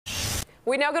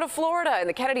We now go to Florida in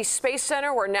the Kennedy Space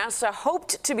Center, where NASA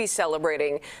hoped to be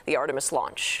celebrating the Artemis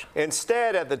launch.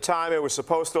 Instead, at the time it was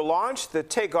supposed to launch, the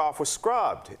takeoff was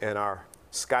scrubbed, and our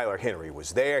Skyler Henry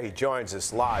was there. He joins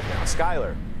us live now.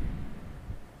 Skyler.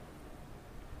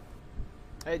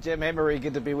 Hey, Jim. Hey, Marie.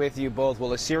 Good to be with you both.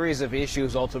 Well, a series of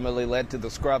issues ultimately led to the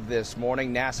scrub this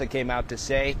morning. NASA came out to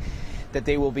say that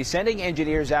they will be sending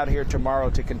engineers out here tomorrow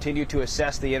to continue to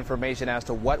assess the information as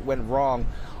to what went wrong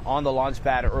on the launch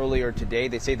pad earlier today.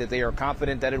 They say that they are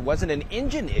confident that it wasn't an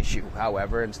engine issue,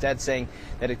 however, instead saying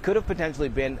that it could have potentially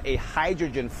been a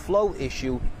hydrogen flow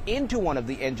issue into one of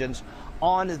the engines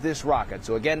on this rocket.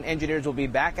 So again, engineers will be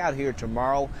back out here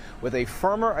tomorrow with a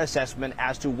firmer assessment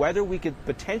as to whether we could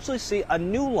potentially see a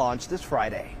new launch this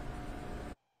Friday.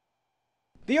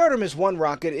 The Artemis 1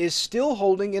 rocket is still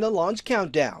holding in a launch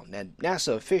countdown, and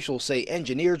NASA officials say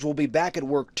engineers will be back at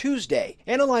work Tuesday,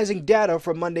 analyzing data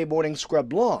from Monday morning's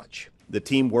scrubbed launch. The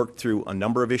team worked through a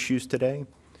number of issues today.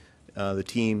 The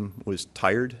team was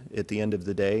tired at the end of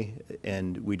the day,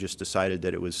 and we just decided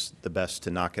that it was the best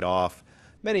to knock it off.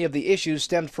 Many of the issues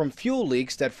stemmed from fuel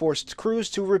leaks that forced crews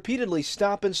to repeatedly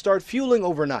stop and start fueling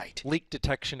overnight. Leak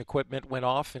detection equipment went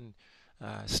off and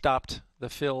stopped the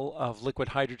fill of liquid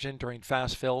hydrogen during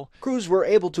fast fill. Crews were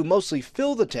able to mostly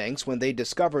fill the tanks when they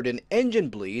discovered an engine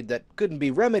bleed that couldn't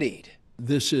be remedied.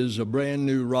 This is a brand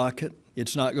new rocket.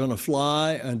 It's not going to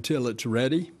fly until it's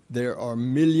ready. There are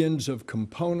millions of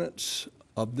components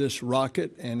of this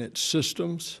rocket and its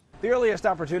systems. The earliest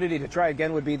opportunity to try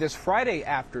again would be this Friday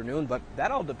afternoon, but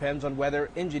that all depends on whether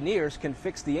engineers can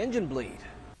fix the engine bleed.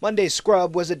 Monday's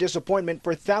scrub was a disappointment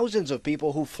for thousands of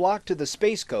people who flocked to the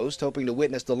Space Coast hoping to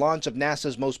witness the launch of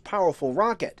NASA's most powerful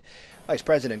rocket. Vice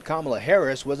President Kamala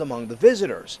Harris was among the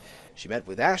visitors. She met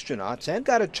with astronauts and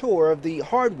got a tour of the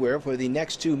hardware for the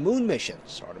next two moon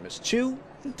missions, Artemis 2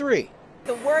 and 3.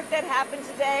 The work that happened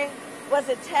today was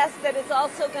a test that is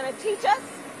also going to teach us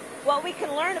what we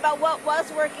can learn about what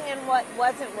was working and what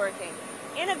wasn't working.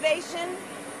 Innovation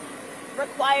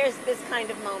requires this kind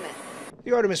of moment.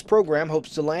 The Artemis program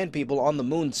hopes to land people on the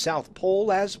moon's south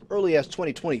pole as early as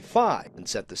 2025 and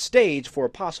set the stage for a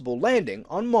possible landing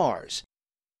on Mars.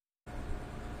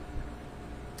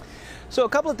 So a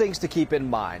couple of things to keep in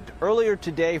mind. Earlier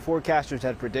today, forecasters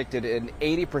had predicted an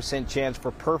 80% chance for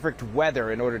perfect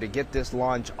weather in order to get this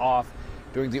launch off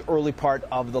during the early part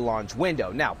of the launch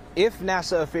window. Now, if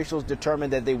NASA officials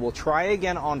determine that they will try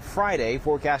again on Friday,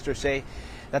 forecasters say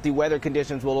that the weather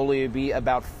conditions will only be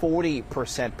about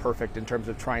 40% perfect in terms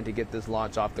of trying to get this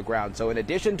launch off the ground. So in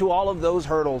addition to all of those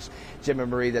hurdles, Jim and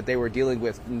Marie, that they were dealing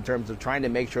with in terms of trying to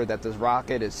make sure that this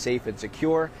rocket is safe and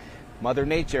secure, Mother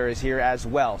Nature is here as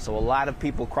well. So a lot of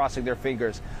people crossing their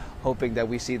fingers, hoping that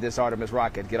we see this Artemis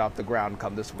rocket get off the ground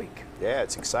come this week. Yeah,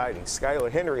 it's exciting.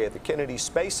 Skyler Henry at the Kennedy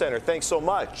Space Center, thanks so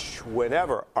much.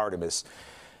 Whenever Artemis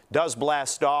does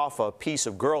blast off, a piece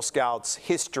of Girl Scouts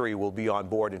history will be on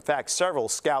board. In fact, several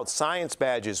Scout science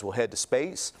badges will head to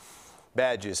space.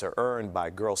 Badges are earned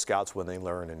by Girl Scouts when they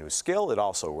learn a new skill. It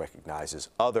also recognizes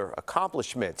other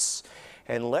accomplishments.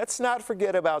 And let's not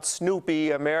forget about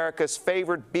Snoopy. America's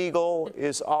favorite beagle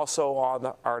is also on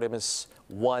the Artemis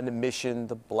 1 mission.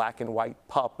 The black and white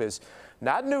pup is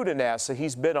not new to NASA.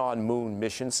 He's been on moon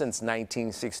missions since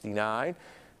 1969.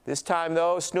 This time,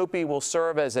 though, Snoopy will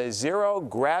serve as a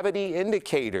zero-gravity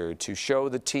indicator to show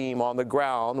the team on the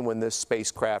ground when this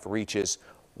spacecraft reaches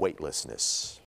weightlessness.